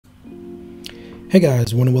Hey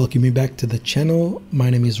guys, want to welcome you back to the channel. My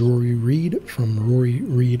name is Rory Reid from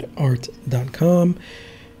RoryReidArt.com,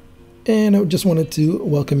 and I just wanted to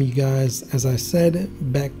welcome you guys, as I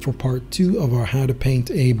said, back for part 2 of our How to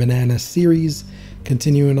Paint a Banana series,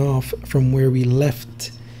 continuing off from where we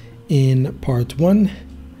left in part 1.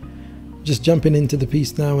 Just jumping into the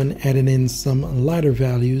piece now and adding in some lighter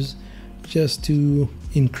values just to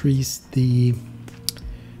increase the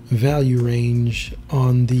value range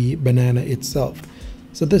on the banana itself.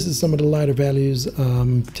 So this is some of the lighter values,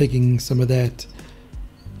 taking some of that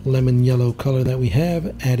lemon yellow color that we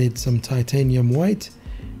have, added some titanium white,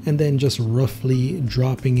 and then just roughly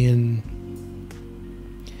dropping in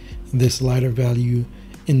this lighter value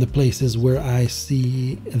in the places where I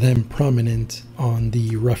see them prominent on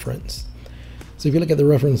the reference. So if you look at the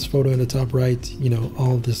reference photo in the top right, you know,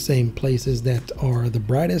 all the same places that are the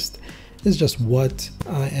brightest is just what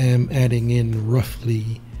I am adding in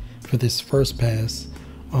roughly for this first pass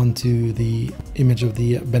onto the image of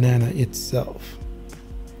the banana itself.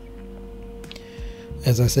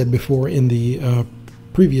 As I said before in the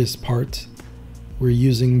previous part, we're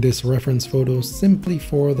using this reference photo simply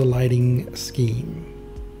for the lighting scheme.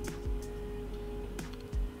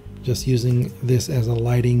 Just using this as a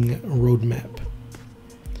lighting roadmap.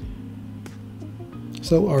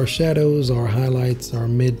 So our shadows, our highlights, our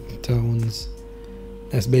mid-tones,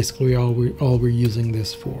 that's basically all we're using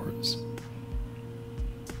this for.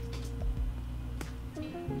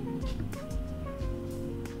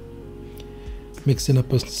 Mixing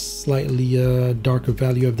up a slightly darker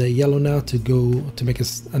value of that yellow now to make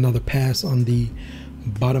us another pass on the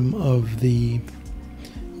bottom of the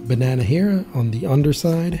banana here on the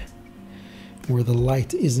underside where the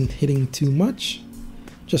light isn't hitting too much.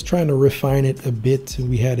 Just trying to refine it a bit.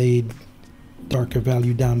 We had a darker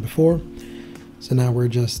value down before, so now we're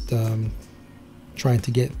just trying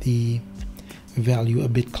to get the value a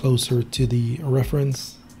bit closer to the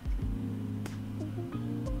reference.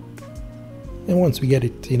 And once we get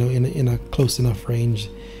it, you know, in a close enough range,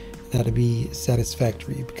 that'll be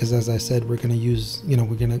satisfactory. Because as I said, we're gonna use, you know,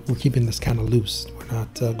 we're keeping this kind of loose. We're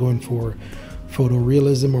not going for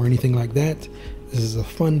photorealism or anything like that. This is a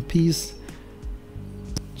fun piece,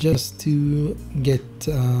 just to get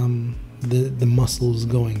the muscles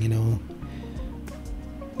going, you know.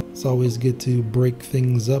 It's always good to break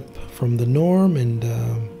things up from the norm and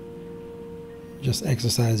just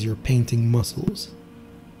exercise your painting muscles.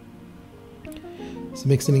 So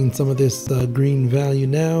mixing in some of this green value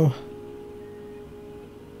now,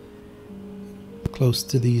 close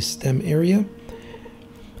to the stem area,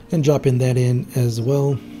 and dropping that in as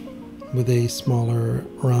well with a smaller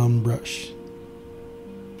round brush.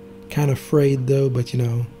 Kind of frayed though, but you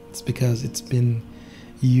know, it's because it's been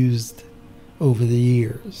used over the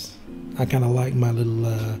years. I kind of like my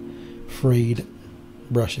little frayed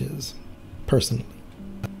brushes personally.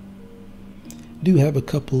 Do have a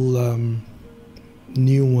couple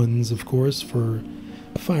new ones, of course, for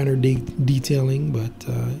finer detailing, but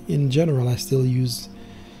in general I still use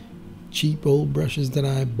cheap old brushes that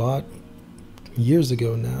I bought years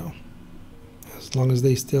ago now. As long as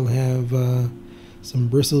they still have some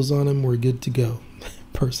bristles on them, we're good to go.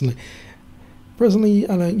 Personally,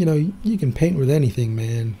 I like, you know, you can paint with anything,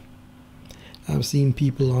 man. I've seen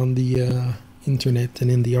people on the internet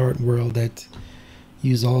and in the art world that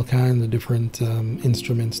use all kinds of different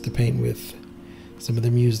instruments to paint with. Some of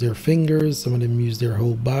them use their fingers, some of them use their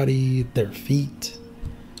whole body, their feet,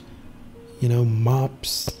 you know,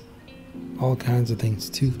 mops, all kinds of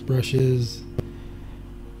things, toothbrushes.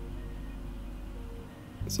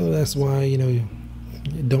 So that's why, you know, you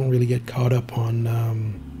don't really get caught up on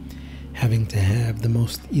having to have the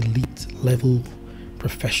most elite level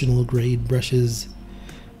professional grade brushes,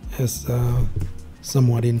 as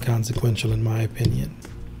somewhat inconsequential in my opinion.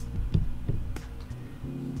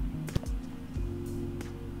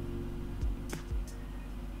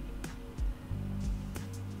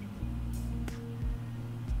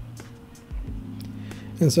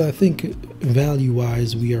 And so I think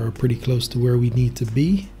value-wise, we are pretty close to where we need to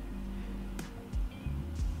be.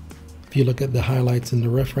 If you look at the highlights in the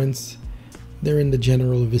reference, they're in the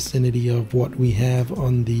general vicinity of what we have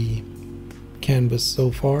on the canvas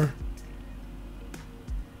so far.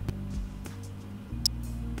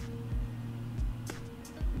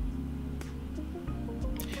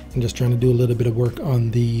 I'm just trying to do a little bit of work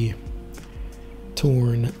on the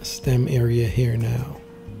torn stem area here now.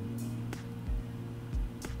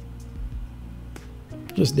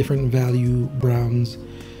 Just different value browns.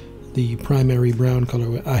 The primary brown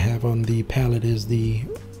color I have on the palette is the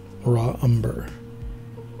raw umber.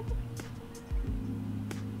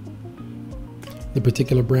 The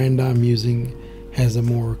particular brand I'm using has a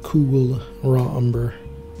more cool raw umber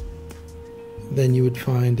than you would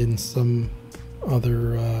find in some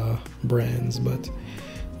other brands, but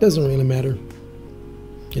it doesn't really matter.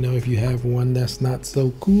 You know, if you have one that's not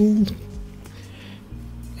so cool,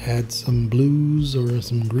 add some blues or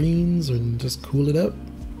some greens and just cool it up.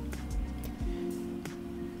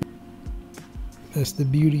 That's the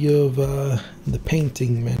beauty of the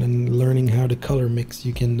painting, man, and learning how to color mix.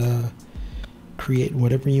 You can create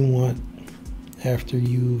whatever you want after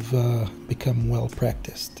you've become well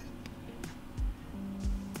practiced.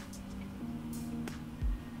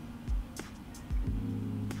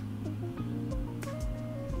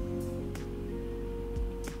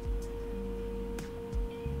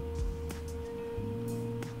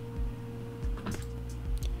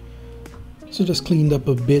 So just cleaned up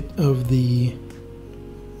a bit of the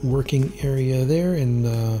working area there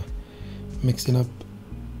and mixing up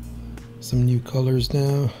some new colors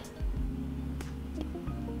now.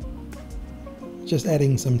 Just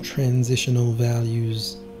adding some transitional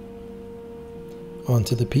values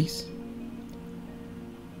onto the piece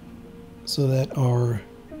so that our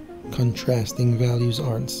contrasting values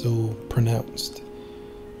aren't so pronounced.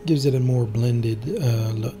 Gives it a more blended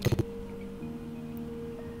look.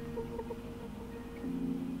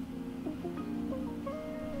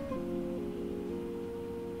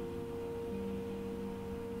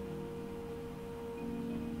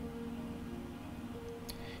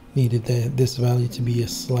 Needed this value to be a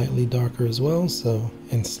slightly darker as well, so,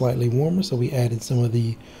 and slightly warmer, so we added some of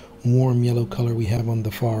the warm yellow color we have on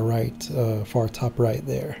the far right, far top right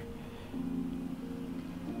there.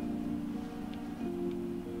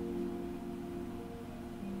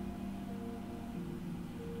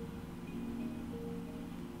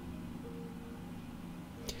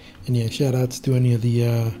 And yeah, shout outs to any of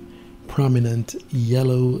the prominent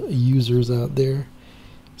yellow users out there.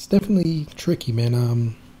 It's definitely tricky,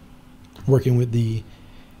 man. Working with the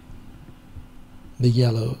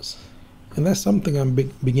yellows, and that's something I'm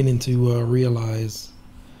beginning to realize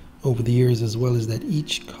over the years as well, is that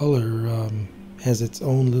each color has its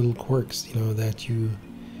own little quirks, you know, that you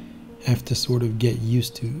have to sort of get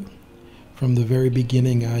used to. From the very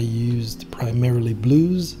beginning, I used primarily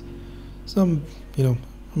blues, so I'm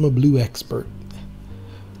a blue expert,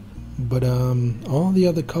 but all the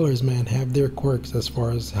other colors, man, have their quirks as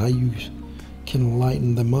far as how you can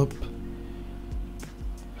lighten them up,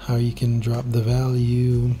 how you can drop the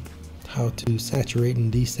value, how to saturate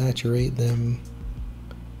and desaturate them.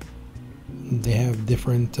 They have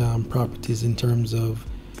different properties in terms of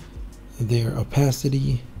their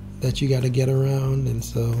opacity that you got to get around, and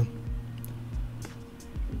so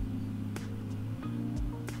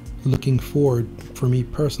looking forward, for me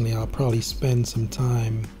personally, I'll probably spend some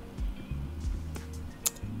time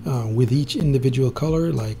with each individual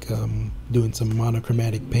color, like doing some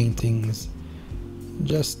monochromatic paintings,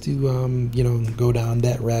 just to go down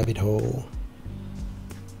that rabbit hole,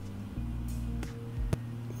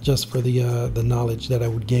 just for the knowledge that I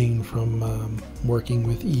would gain from working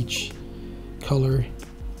with each color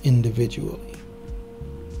individually.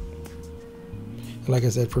 Like I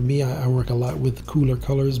said, for me, I work a lot with cooler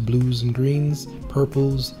colors, blues and greens,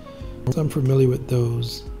 purples, so I'm familiar with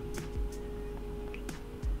those.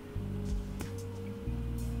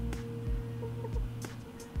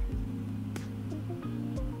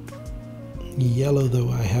 Yellow, though,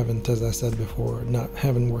 I haven't, as I said before,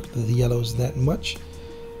 haven't worked with the yellows that much.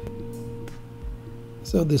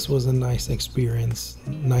 So this was a nice experience,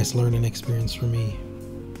 nice learning experience for me.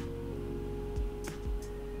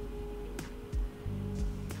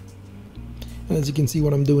 And as you can see,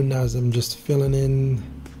 what I'm doing now is I'm just filling in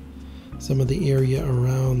some of the area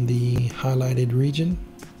around the highlighted region,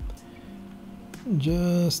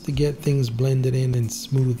 just to get things blended in and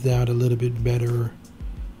smoothed out a little bit better.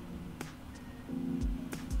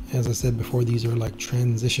 As I said before, these are like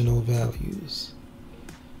transitional values,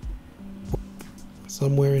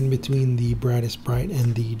 somewhere in between the brightest bright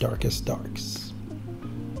and the darkest darks.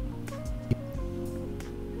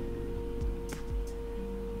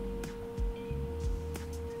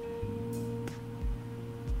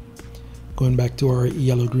 Going back to our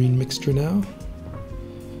yellow-green mixture now,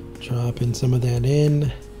 dropping some of that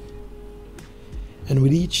in. And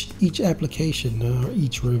with each application,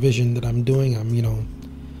 each revision that I'm doing, I'm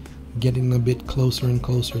getting a bit closer and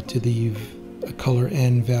closer to the color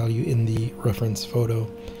and value in the reference photo.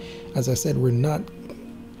 As I said, we're not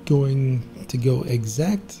going to go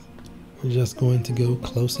exact, we're just going to go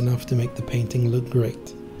close enough to make the painting look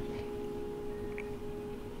great.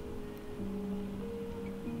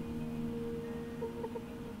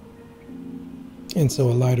 And so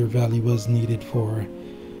a lighter value was needed for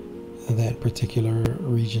that particular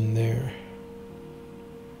region there.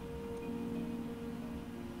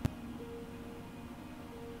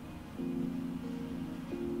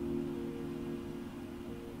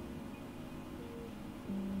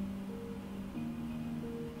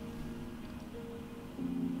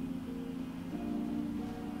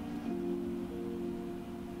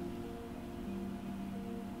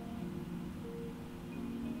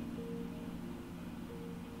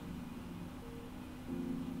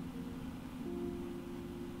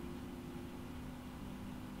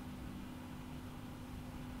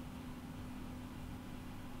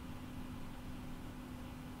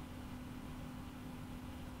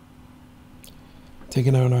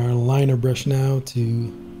 Taking out our liner brush now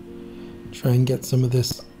to try and get some of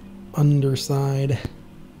this underside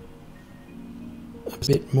a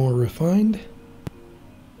bit more refined.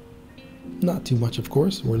 Not too much, of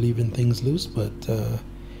course, we're leaving things loose, but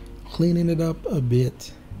cleaning it up a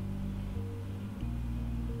bit.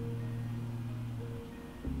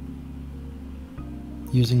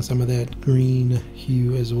 Using some of that green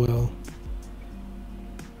hue as well.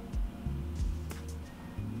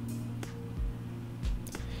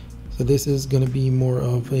 So this is going to be more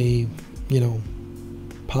of a, you know,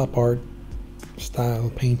 pop art style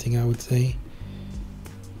painting, I would say.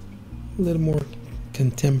 A little more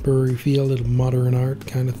contemporary feel, a little modern art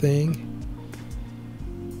kind of thing,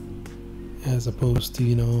 as opposed to,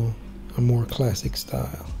 you know, a more classic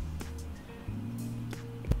style.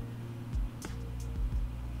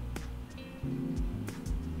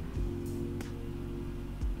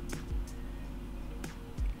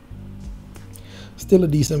 Still a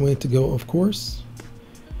decent way to go, of course.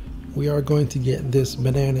 We are going to get this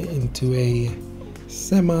banana into a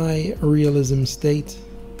semi-realism state.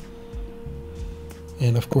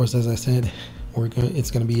 And of course, as I said, it's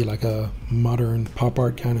going to be like a modern pop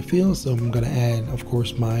art kind of feel. So I'm going to add, of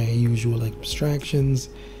course, my usual abstractions,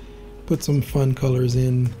 put some fun colors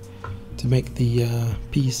in to make the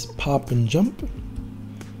piece pop and jump.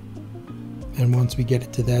 And once we get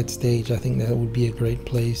it to that stage, I think that would be a great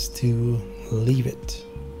place to leave it.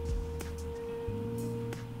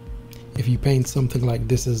 If you paint something like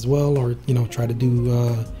this as well, or you know, try to do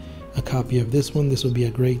a copy of this one, this would be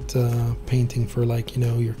a great painting for, like, you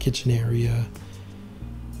know, your kitchen area.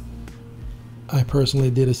 I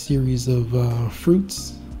personally did a series of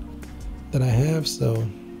fruits that I have, so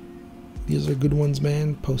these are good ones,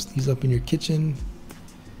 man. Post these up in your kitchen.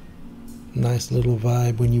 Nice little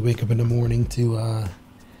vibe when you wake up in the morning to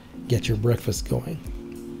get your breakfast going.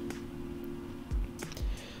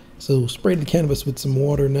 So spray the canvas with some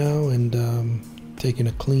water now, and taking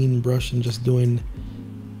a clean brush and just doing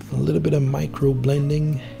a little bit of micro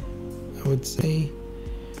blending, I would say.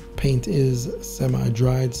 Paint is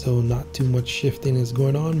semi-dried, so not too much shifting is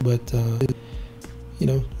going on, but you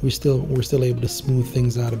know, we're still able to smooth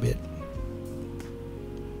things out a bit,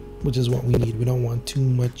 which is what we need. We don't want too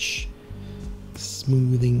much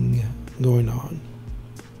smoothing going on.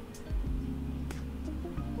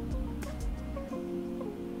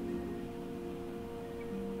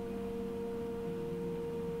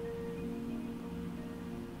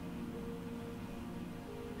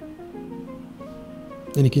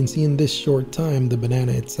 And you can see in this short time, the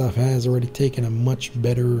banana itself has already taken a much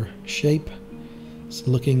better shape. It's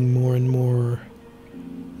looking more and more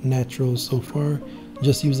natural so far.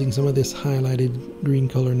 Just using some of this highlighted green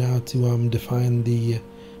color now to define the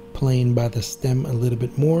plane by the stem a little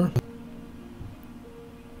bit more.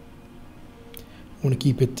 I want to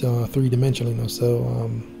keep it three-dimensional, you know,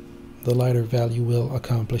 so the lighter value will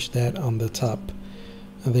accomplish that on the top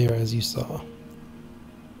there, as you saw.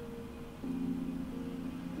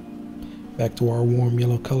 Back to our warm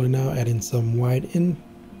yellow color now, adding some white in,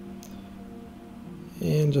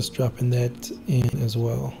 and just dropping that in as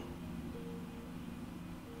well.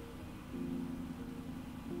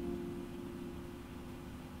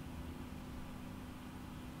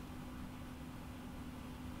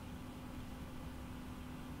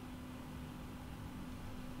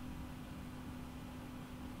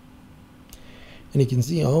 And you can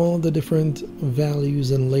see all the different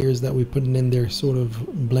values and layers that we put in there sort of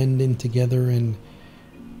blend in together and,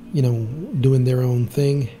 you know, doing their own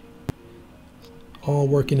thing, all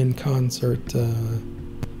working in concert,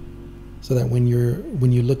 so that when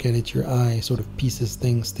you look at it, your eye sort of pieces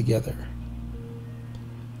things together.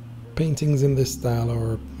 Paintings in this style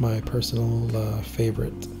are my personal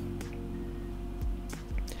favorite,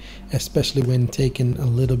 especially when taken a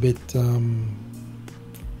little bit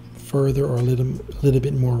further, or a little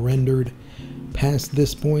bit more rendered past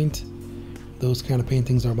this point. Those kind of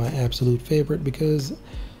paintings are my absolute favorite, because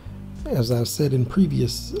As I've said in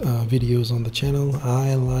previous videos on the channel,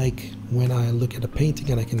 I like when I look at a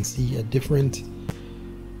painting and I can see a different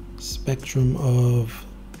spectrum of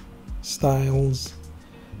styles,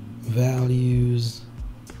 values,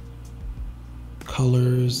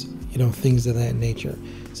 colors, you know, things of that nature.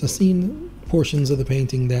 So seeing portions of the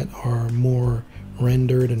painting that are more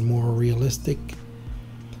rendered and more realistic,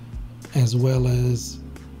 as well as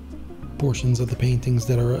portions of the paintings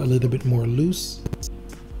that are a little bit more loose.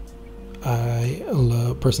 I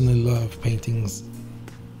personally love paintings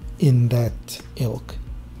in that ilk.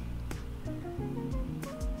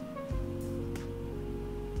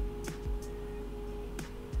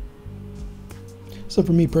 So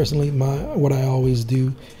for me personally, what I always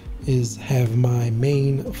do is have my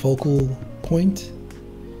main focal point.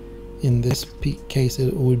 In this case,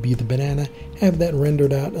 it would be the banana. Have that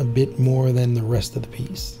rendered out a bit more than the rest of the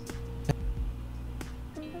piece,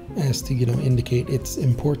 as to, you know, indicate its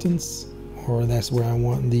importance, or that's where I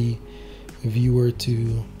want the viewer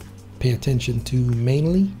to pay attention to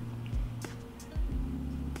mainly.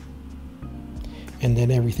 And then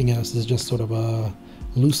everything else is just sort of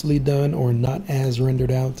loosely done or not as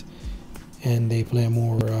rendered out, and they play a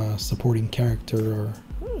more supporting character or,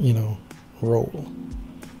 you know, role.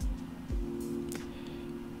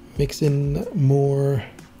 Mix in more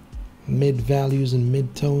mid values and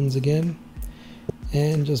mid tones again,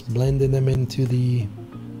 and just blending them into the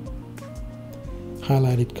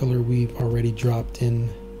highlighted color we've already dropped in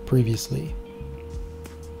previously.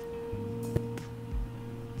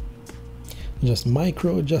 Just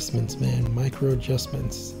micro adjustments, man, micro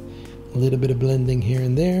adjustments. A little bit of blending here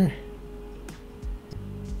and there,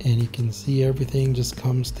 and you can see everything just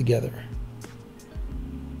comes together.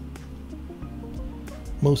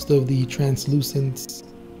 Most of the translucence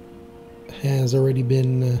has already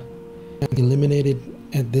been eliminated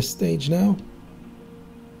at this stage now.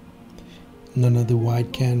 None of the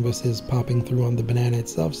white canvas is popping through on the banana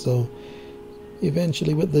itself, so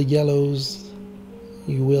eventually with the yellows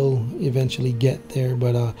you will eventually get there,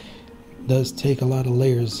 but it does take a lot of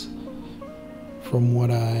layers from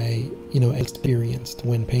what I, you know, experienced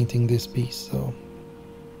when painting this piece. So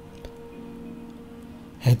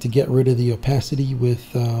had to get rid of the opacity with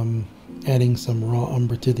adding some raw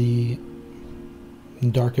umber to the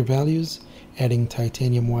darker values, adding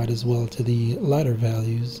titanium white as well to the lighter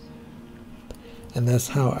values, and that's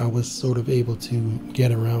how I was sort of able to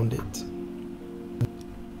get around it.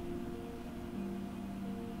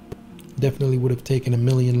 Definitely would have taken a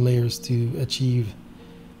million layers to achieve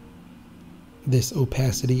this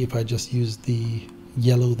opacity if I just used the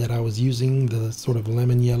yellow that I was using, the sort of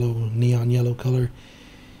lemon yellow, neon yellow color.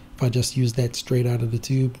 If I just used that straight out of the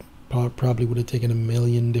tube, probably would have taken a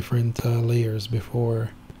million different layers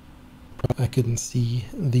before I couldn't see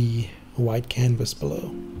the white canvas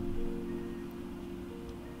below.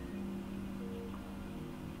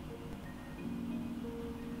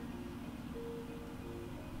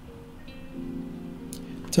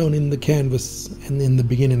 Toning the canvas and in the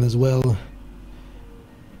beginning as well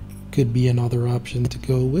could be another option to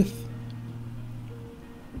go with.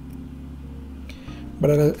 But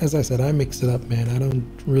as I said, I mix it up, man. I don't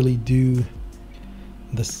really do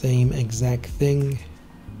the same exact thing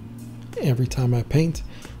every time I paint,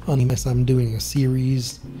 unless I'm doing a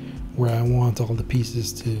series where I want all the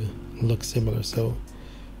pieces to look similar. So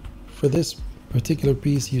for this particular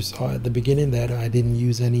piece, you saw at the beginning that I didn't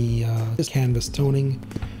use any canvas toning,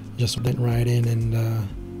 just went right in and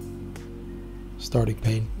started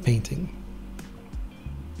painting.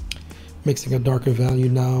 Mixing a darker value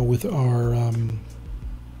now with our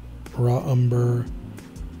raw umber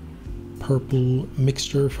purple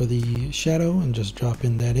mixture for the shadow, and just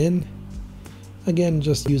dropping that in. Again,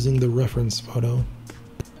 just using the reference photo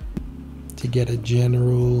to get a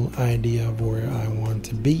general idea of where I want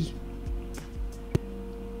to be.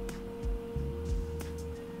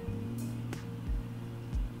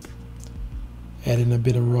 Adding a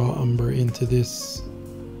bit of raw umber into this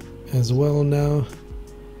as well now.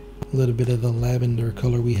 A little bit of the lavender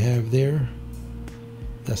color we have there.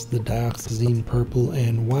 That's the dioxazine purple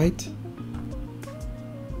and white.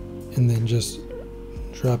 And then just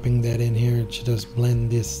dropping that in here to just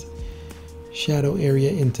blend this shadow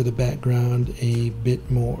area into the background a bit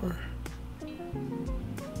more.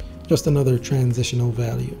 Just another transitional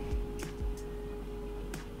value.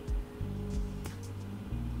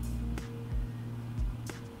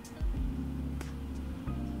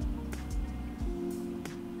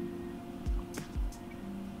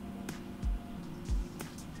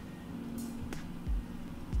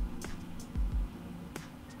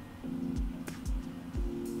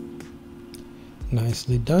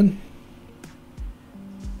 Nicely done.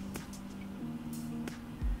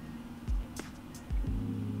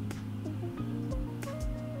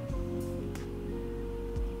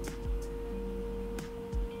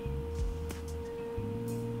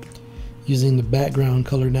 Using the background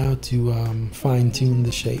color now to fine-tune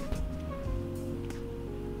the shape.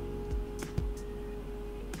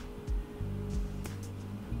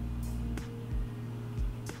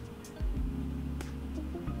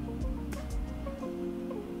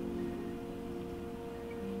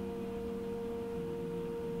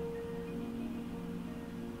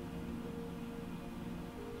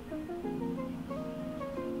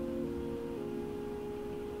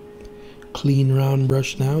 Clean round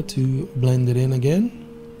brush now to blend it in again.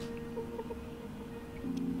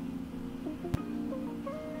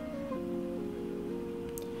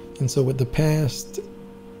 And so with the past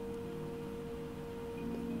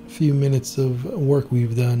few minutes of work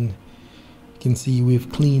we've done, you can see we've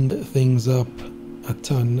cleaned things up a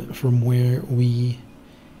ton from where we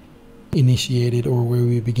initiated or where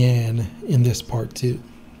we began in this part 2.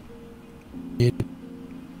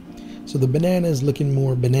 So the banana is looking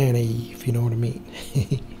more banana-y, if you know what I mean.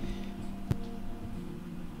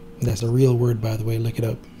 That's a real word, by the way. Look it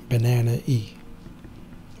up. Banana-y.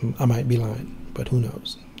 I might be lying, but who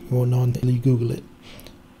knows? You won't know until you Google it.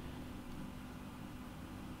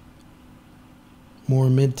 More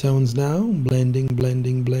midtones now. Blending,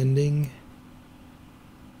 blending, blending.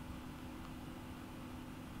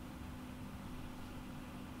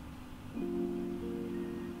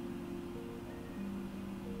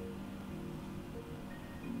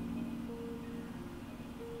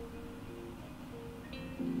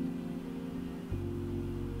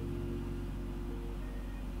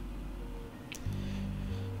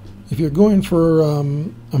 If you're going for a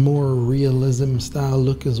more realism style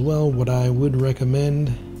look as well, what I would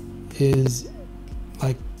recommend is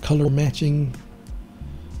like color matching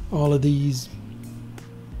all of these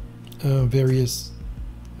various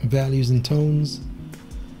values and tones.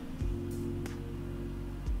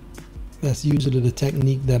 That's usually the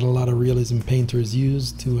technique that a lot of realism painters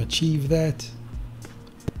use to achieve that.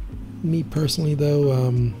 Me personally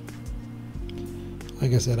though,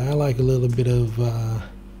 like I said, I like a little bit of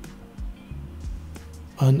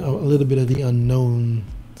the unknown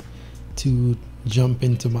to jump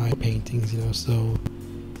into my paintings, you know, so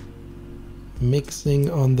mixing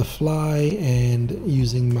on the fly and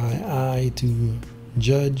using my eye to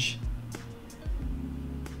judge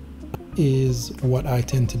is what I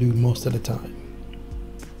tend to do most of the time.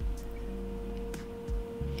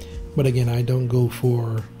 But again, I don't go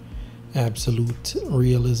for absolute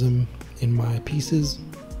realism in my pieces.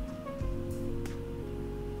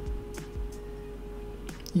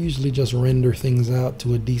 Usually just render things out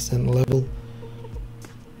to a decent level,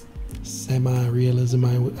 semi-realism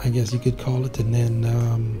I guess you could call it, and then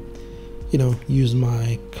you know, use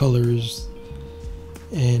my colors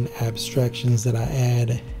and abstractions that I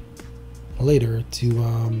add later to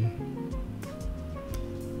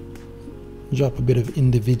drop a bit of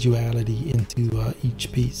individuality into each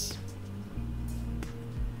piece.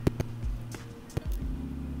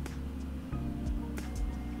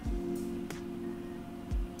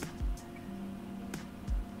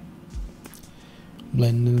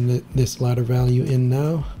 Blending this lighter value in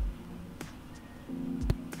now.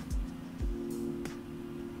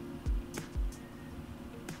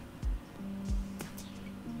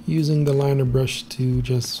 Using the liner brush to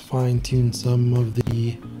just fine-tune some of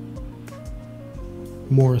the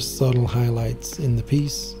more subtle highlights in the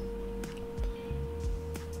piece.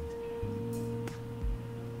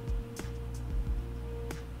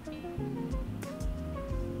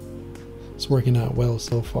 It's working out well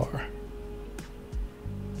so far.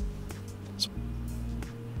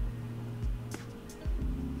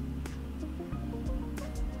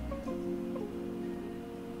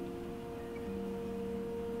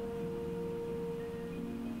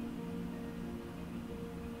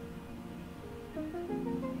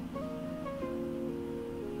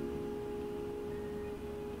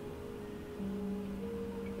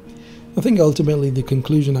 I think ultimately the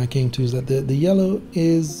conclusion I came to is that the yellow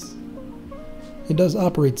it does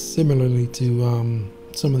operate similarly to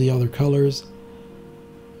some of the other colors,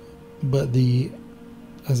 but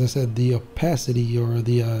as I said, the opacity or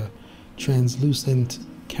the translucent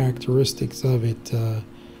characteristics of it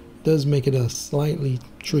does make it a slightly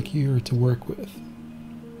trickier to work with.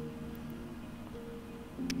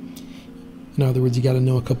 In other words, you got to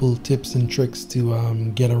know a couple tips and tricks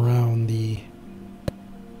to get around the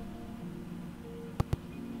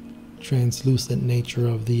translucent nature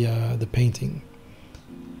of the painting.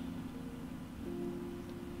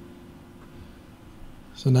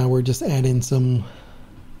 So now we're just adding some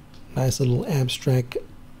nice little abstract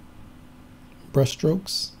brush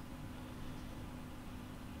strokes.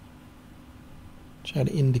 Try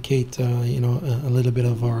to indicate you know, a little bit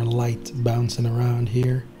of our light bouncing around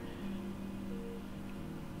here.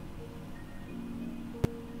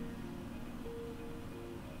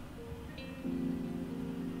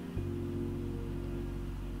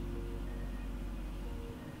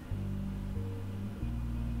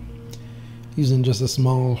 using just a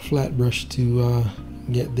small flat brush to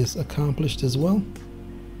get this accomplished as well.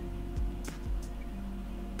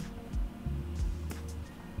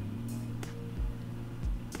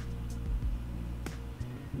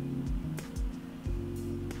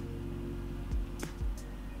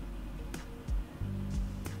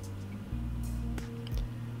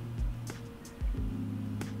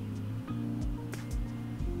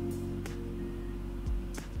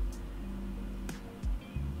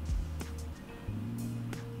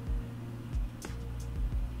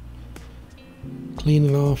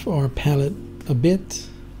 Cleaning off our palette a bit,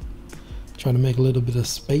 trying to make a little bit of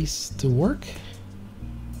space to work.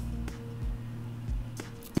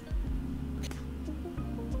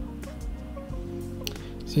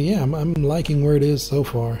 So yeah, I'm liking where it is so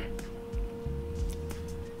far. I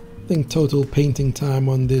think total painting time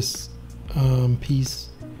on this piece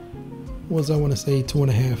was, I want to say,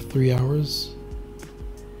 2.5–3 hours.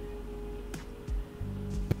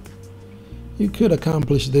 You could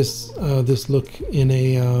accomplish this this look in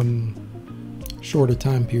a shorter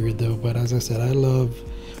time period though, but as I said, I love,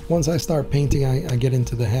 once I start painting, I get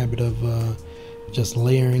into the habit of just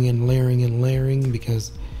layering and layering and layering,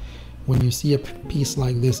 because when you see a piece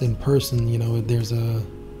like this in person, you know, there's a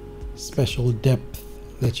special depth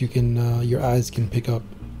that you can your eyes can pick up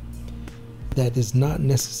that is not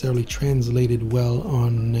necessarily translated well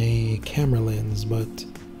on a camera lens, but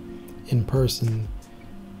in person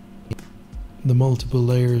the multiple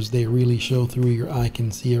layers, they really show through. Your eye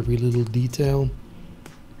can see every little detail.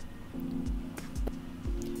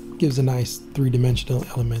 Gives a nice three-dimensional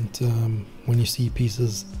element when you see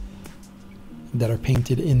pieces that are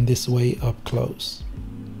painted in this way up close.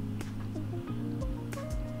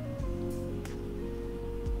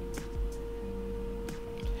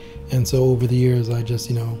 And so over the years, I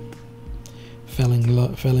just, you know, fell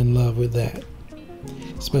in love with that,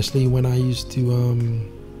 especially when I used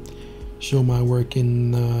to show my work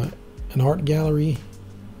in an art gallery.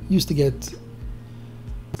 Used to get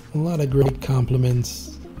a lot of great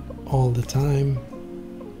compliments all the time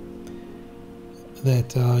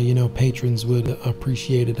that you know, patrons would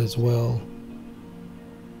appreciate it as well.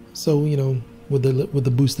 So, you know, with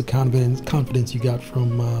the boost of confidence you got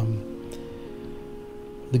from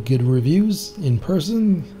the good reviews in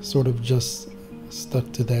person, sort of just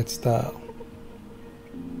stuck to that style.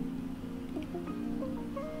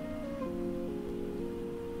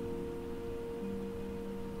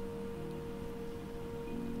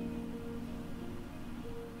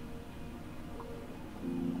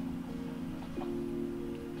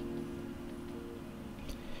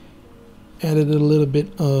 Added a little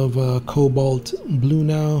bit of cobalt blue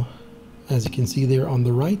now, as you can see there on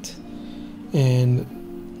the right, and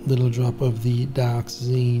a little drop of the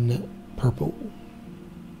dioxazine purple.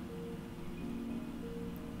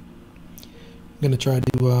 I'm going to try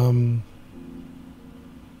to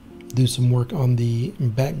do some work on the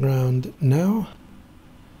background now.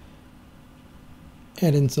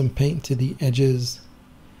 Add in some paint to the edges.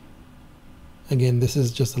 Again, this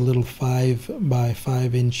is just a little 5 by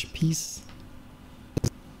 5 inch piece.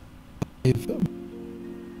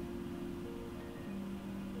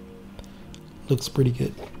 Looks pretty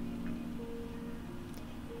good.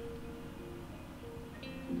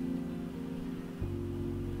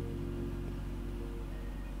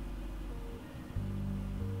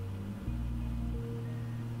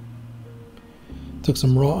 Took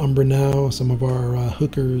some raw umber now, some of our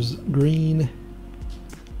Hooker's green,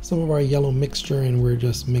 some of our yellow mixture, and we're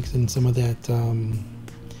just mixing some of that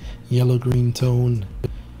yellow green tone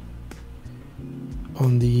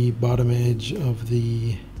on the bottom edge of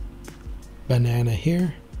the banana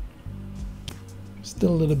here. Still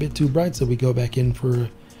a little bit too bright, so we go back in for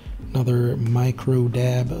another micro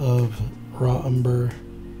dab of raw umber,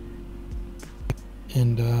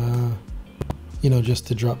 and you know, just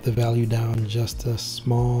to drop the value down just a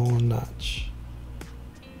small notch.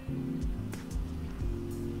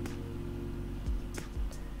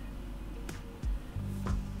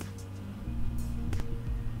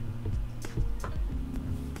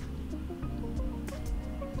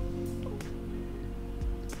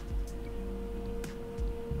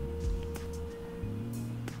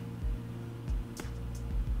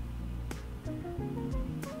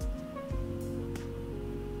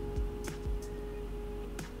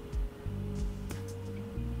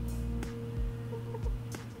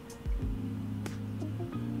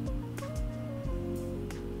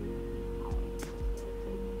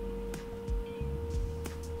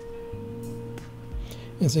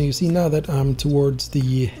 And so you see now that I'm towards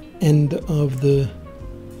the end of the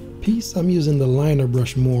piece, I'm using the liner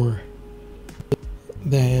brush more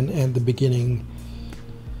than at the beginning.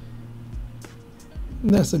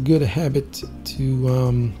 That's a good habit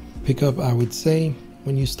to pick up, I would say.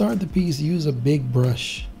 When you start the piece, use a big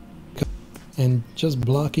brush and just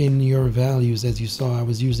block in your values. As you saw, I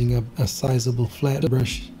was using a sizable flat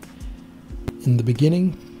brush in the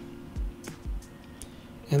beginning,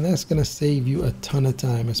 and that's going to save you a ton of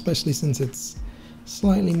time, especially since it's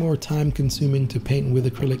slightly more time consuming to paint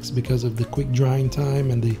with acrylics because of the quick drying time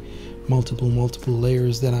and the multiple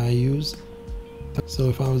layers that I use. So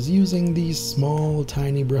if I was using these small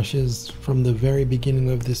tiny brushes from the very beginning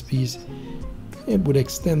of this piece, it would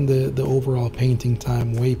extend the overall painting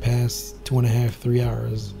time way past 2.5–3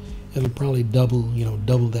 hours. It'll probably double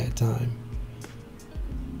that time.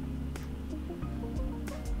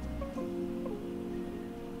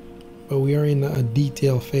 But we are in a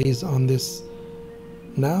detail phase on this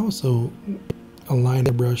now, so a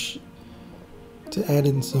liner brush to add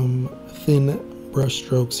in some thin brush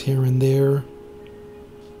strokes here and there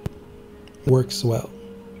works well.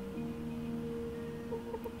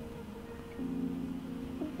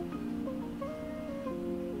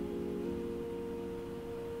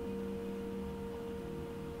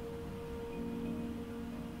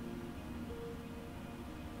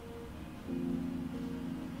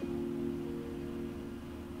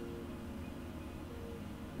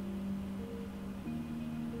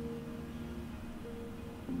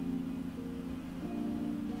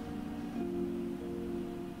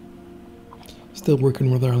 Still working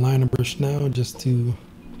with our liner brush now, just to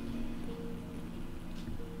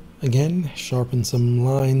again sharpen some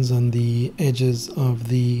lines on the edges of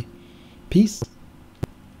the piece.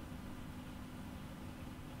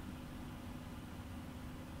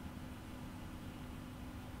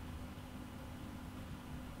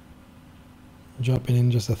 Dropping in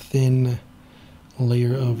just a thin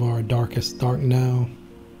layer of our darkest dark now.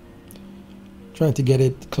 Trying to get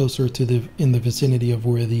it closer to in the vicinity of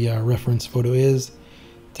where the reference photo is.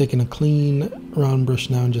 Taking a clean round brush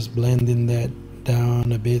now and just blending that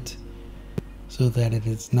down a bit so that it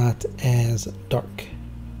is not as dark.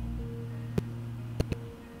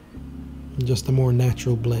 Just a more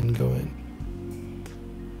natural blend going.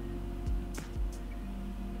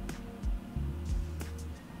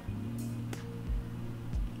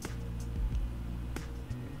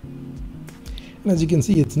 And as you can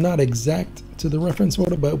see, it's not exact to the reference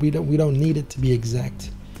photo, but we don't need it to be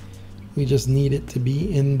exact. We just need it to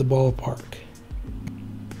be in the ballpark.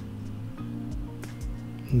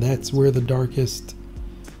 And that's where the darkest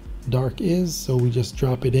dark is, so we just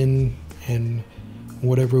drop it in, and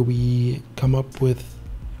whatever we come up with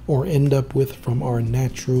or end up with from our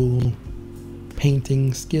natural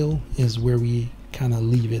painting skill is where we kind of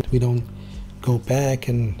leave it. We don't go back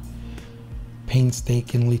and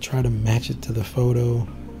painstakingly try to match it to the photo.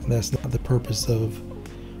 That's not the purpose of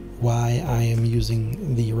why I am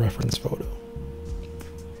using the reference photo.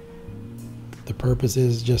 The purpose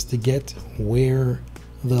is just to get where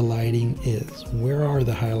the lighting is. Where are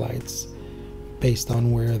the highlights based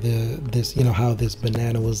on where how this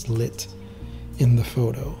banana was lit in the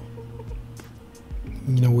photo.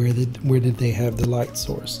 Where did they have the light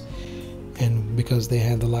source? And because they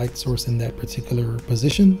had the light source in that particular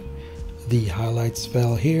position, the highlights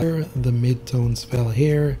fell here, the midtones fell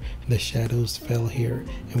here, the shadows fell here,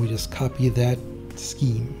 and we just copy that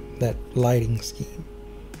scheme, that lighting scheme.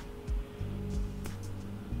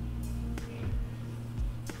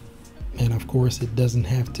 And of course, it doesn't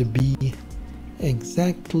have to be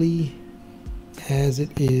exactly as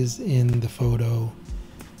it is in the photo,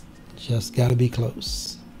 just gotta be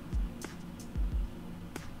close.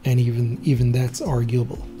 And even that's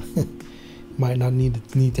arguable. Might not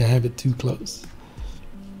need to have it too close.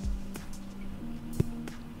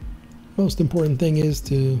 Most important thing is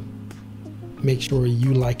to make sure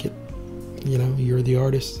you like it. You're the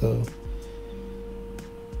artist, so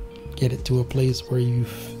get it to a place where you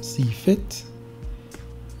see fit,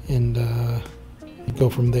 and go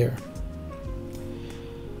from there.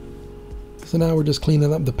 So now we're just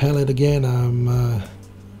cleaning up the palette again. I'm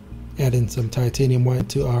adding some titanium white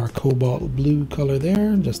to our cobalt blue color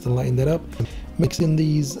there, just to lighten that up. Mixing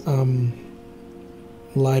these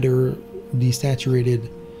lighter desaturated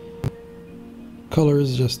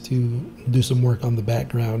colors just to do some work on the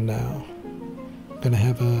background now. Gonna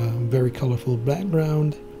have a very colorful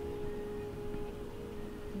background.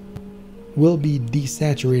 Will be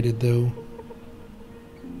desaturated though.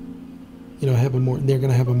 They're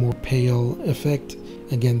gonna have a more pale effect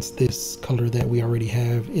against this color that we already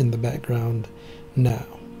have in the background now.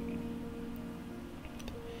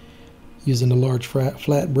 Using a large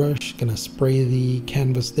flat brush, gonna spray the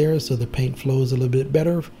canvas there so the paint flows a little bit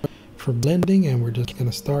better for blending, and we're just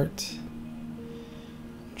gonna start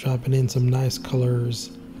Dropping in some nice colors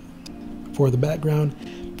for the background.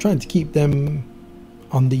 Trying to keep them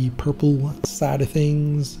on the purple side of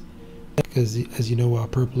things, because as you know,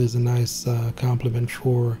 purple is a nice complement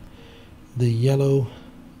for the yellow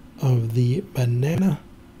of the banana.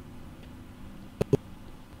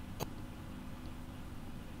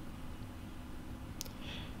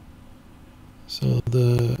 So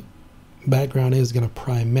the background is going to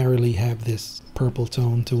primarily have this purple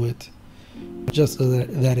tone to it, just so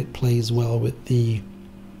that it plays well with the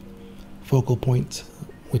focal point,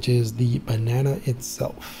 which is the banana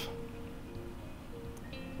itself.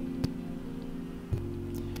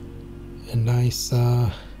 A nice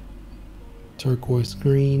turquoise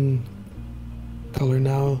green color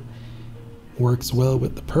now works well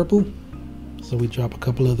with the purple, so we drop a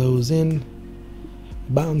couple of those in.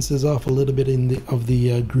 Bounces off a little bit of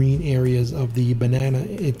the green areas of the banana.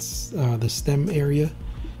 It's the stem area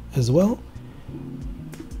as well.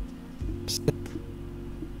 So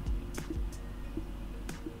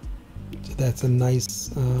that's a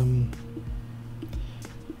nice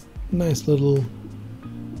nice little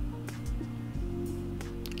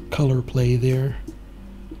color play there.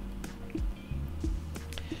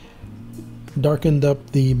 Darkened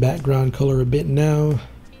up the background color a bit now,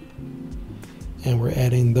 and we're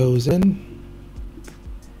adding those in.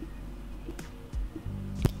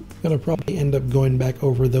 Gonna probably end up going back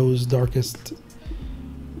over those darkest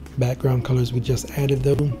background colors we just added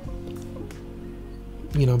though,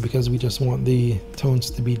 you know, because we just want the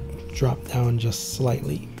tones to be dropped down just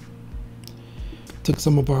slightly. Took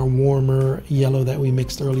some of our warmer yellow that we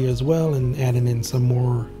mixed earlier as well and added in some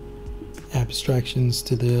more abstractions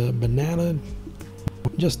to the banana,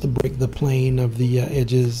 just to break the plane of the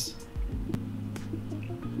edges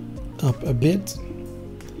up a bit.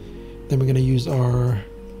 Then we're going to use our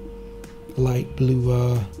light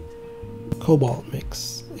blue cobalt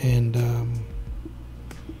mix and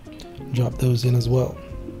drop those in as well.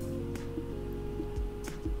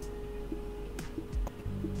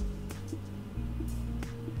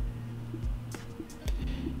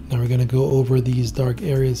 Now we're going to go over these dark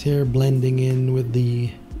areas here, blending in with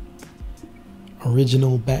the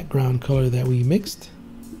original background color that we mixed.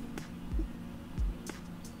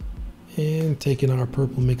 And taking our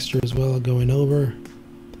purple mixture as well, going over.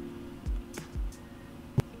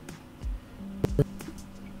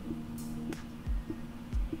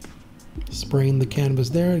 Spraying the canvas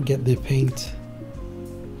there, get the paint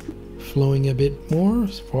flowing a bit more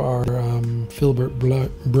for our filbert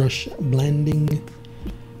brush blending.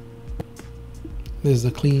 This is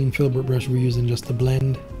a clean filbert brush we're using just to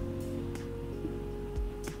blend.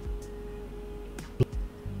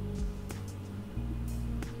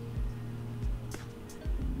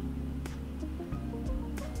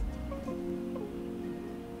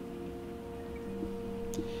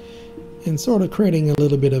 And sort of creating a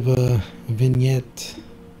little bit of a vignette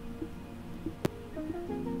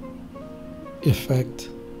effect,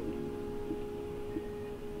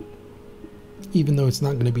 even though it's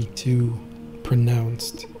not going to be too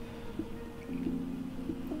pronounced.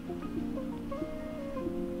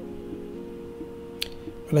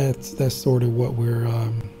 But that's sort of what we're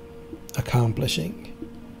accomplishing.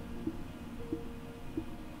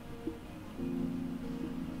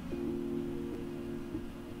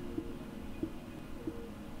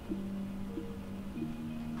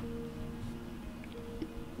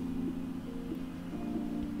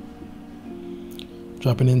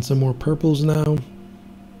 Dropping in some more purples now.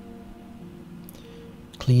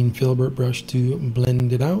 Clean filbert brush to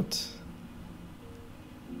blend it out.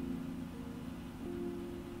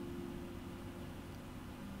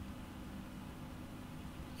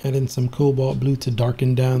 Add in some cobalt blue to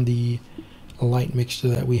darken down the light mixture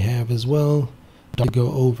that we have as well. To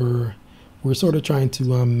go over, we're sort of trying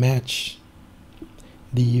to match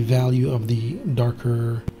the value of the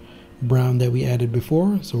darker brown that we added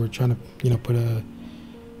before. So we're trying to, you know, put a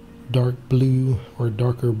dark blue or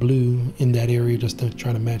darker blue in that area just to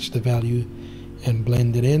try to match the value and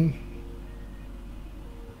blend it in.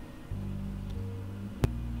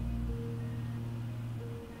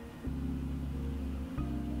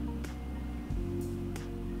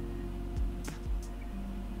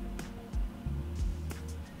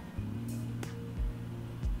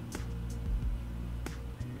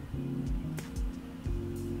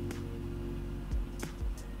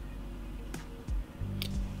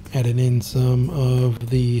 Adding in some of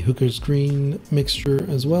the Hooker's Green mixture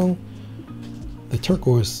as well. The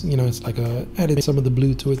turquoise, you know, it's like added some of the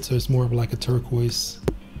blue to it, so it's more of like a turquoise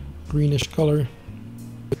greenish color.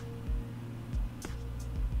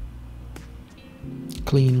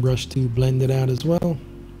 Clean brush to blend it out as well.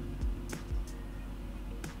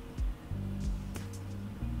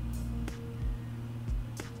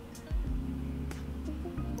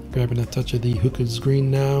 touch of the Hooker's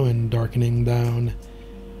green now and darkening down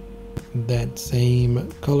that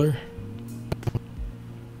same color.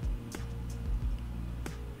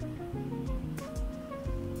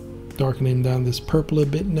 Darkening down this purple a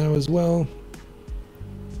bit now as well.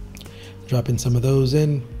 Dropping some of those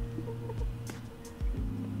in.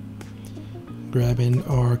 Grabbing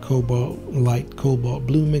our light cobalt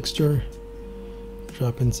blue mixture.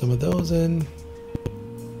 Dropping some of those in.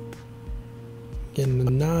 Getting a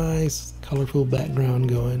nice colorful background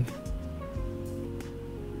going.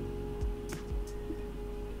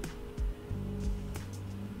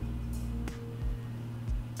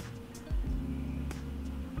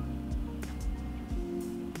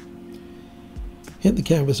 Hit the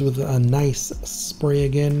canvas with a nice spray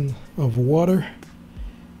again of water,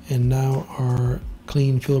 and now our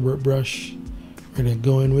clean filbert brush, we're going to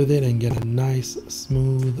go in with it and get a nice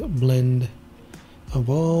smooth blend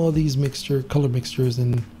of all these color mixtures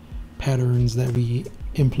and patterns that we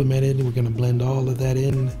implemented. We're going to blend all of that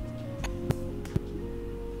in,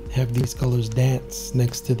 have these colors dance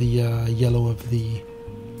next to the yellow of the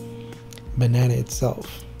banana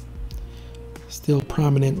itself. Still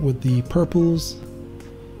prominent with the purples.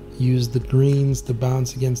 Use the greens to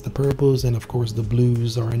bounce against the purples, and of course the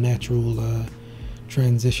blues are a natural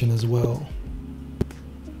transition as well.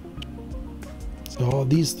 So all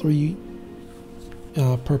these three,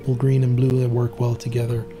 purple, green, and blue, they work well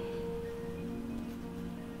together.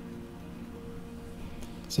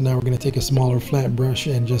 So now we're going to take a smaller flat brush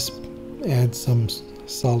and just add some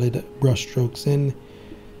solid brush strokes in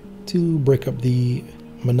to break up the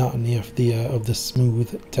monotony of the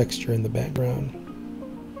smooth texture in the background.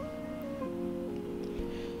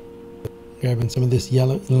 Grabbing some of this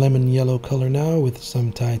lemon yellow color now with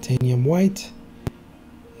some titanium white,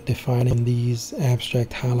 defining these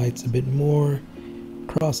abstract highlights a bit more,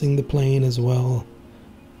 crossing the plane as well,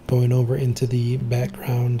 going over into the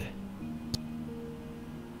background.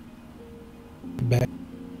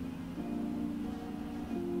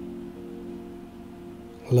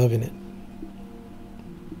 Loving it.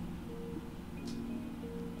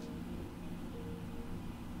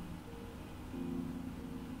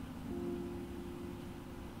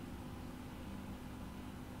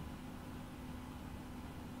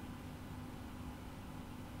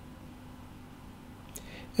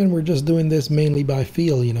 And we're just doing this mainly by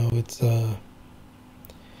feel, you know. It's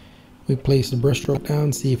we place the brush stroke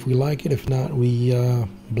down, see if we like it. If not, we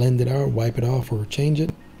blend it out, wipe it off, or change it.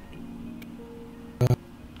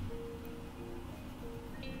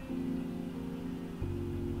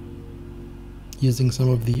 Using some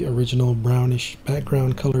of the original brownish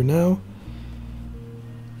background color now,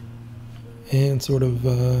 and sort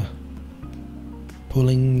of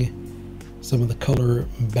pulling some of the color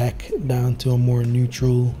back down to a more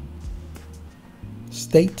neutral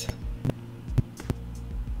state.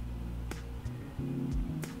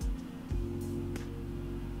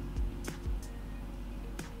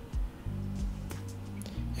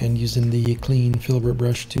 And using the clean filbert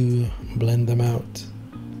brush to blend them out.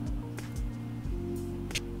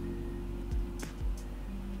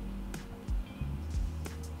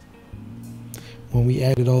 When we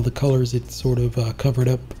added all the colors, it sort of covered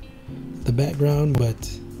up the background,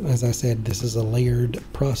 but as I said, this is a layered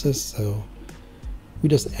process, so we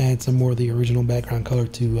just add some more of the original background color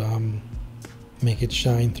to make it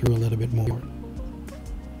shine through a little bit more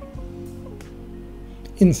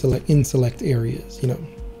in select areas, you know.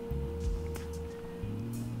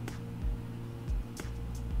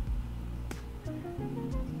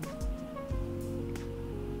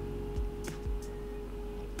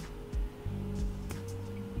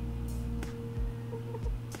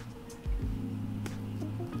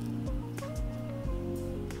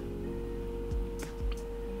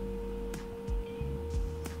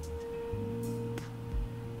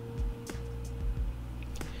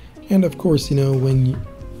 And of course, you know,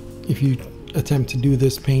 if you attempt to do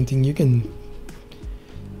this painting, you can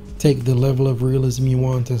take the level of realism you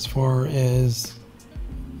want as far as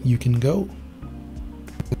you can go.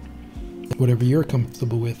 Whatever you're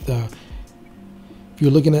comfortable with. If you're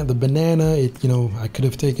looking at the banana, you know, I could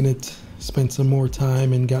have taken it, spent some more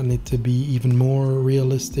time and gotten it to be even more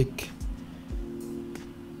realistic,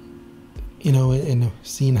 you know, and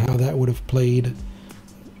seen how that would have played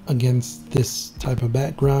against this type of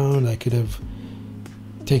background. I could have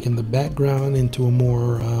taken the background into a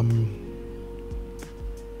more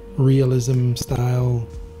realism style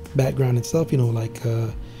background itself, you know, like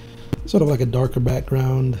sort of like a darker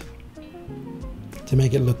background to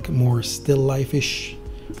make it look more still life-ish,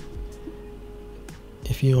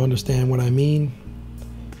 if you understand what I mean.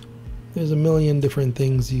 There's a million different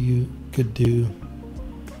things you could do,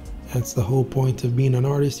 That's the whole point of being an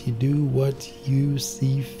artist. You do what you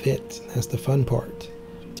see fit. That's the fun part.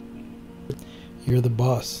 You're the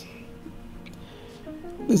boss.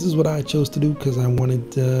 This is what I chose to do because I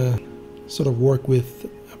wanted to sort of work with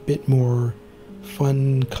a bit more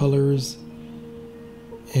fun colors,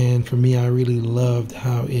 and for me, I really loved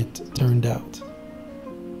how it turned out.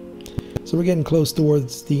 So we're getting close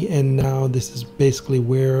towards the end now. This is basically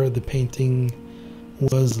where the painting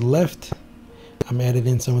was left. I'm adding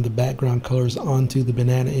in some of the background colors onto the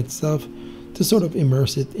banana itself to sort of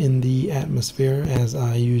immerse it in the atmosphere, as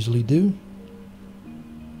I usually do.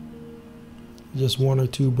 Just one or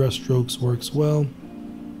two brush strokes works well.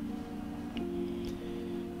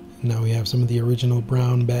 Now we have some of the original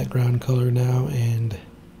brown background color now, and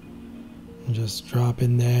just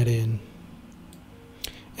dropping that in.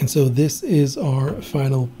 And so this is our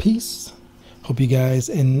final piece. Hope you guys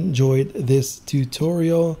enjoyed this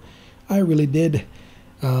tutorial. I really did.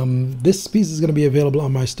 This piece is going to be available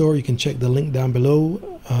on my store. You can check the link down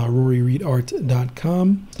below,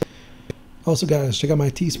 RoryReidArt.com. Also guys, check out my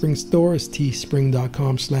Teespring store. It's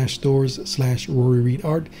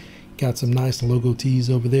teespring.com/stores/RoryReidArt. Got some nice logo tees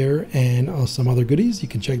over there and some other goodies. You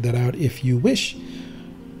can check that out if you wish.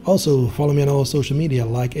 Also, follow me on all social media,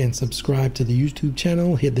 like and subscribe to the YouTube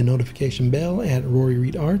channel, hit the notification bell at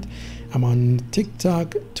RoryReidArt. I'm on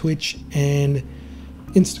TikTok, Twitch, and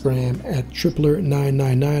Instagram at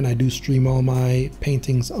Tripler999. I do stream all my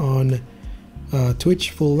paintings on Twitch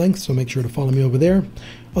full length, so make sure to follow me over there.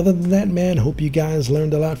 Other than that, man, hope you guys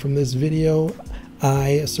learned a lot from this video.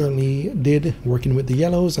 I certainly did, working with the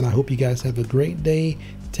yellows, and I hope you guys have a great day.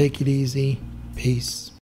 Take it easy. Peace.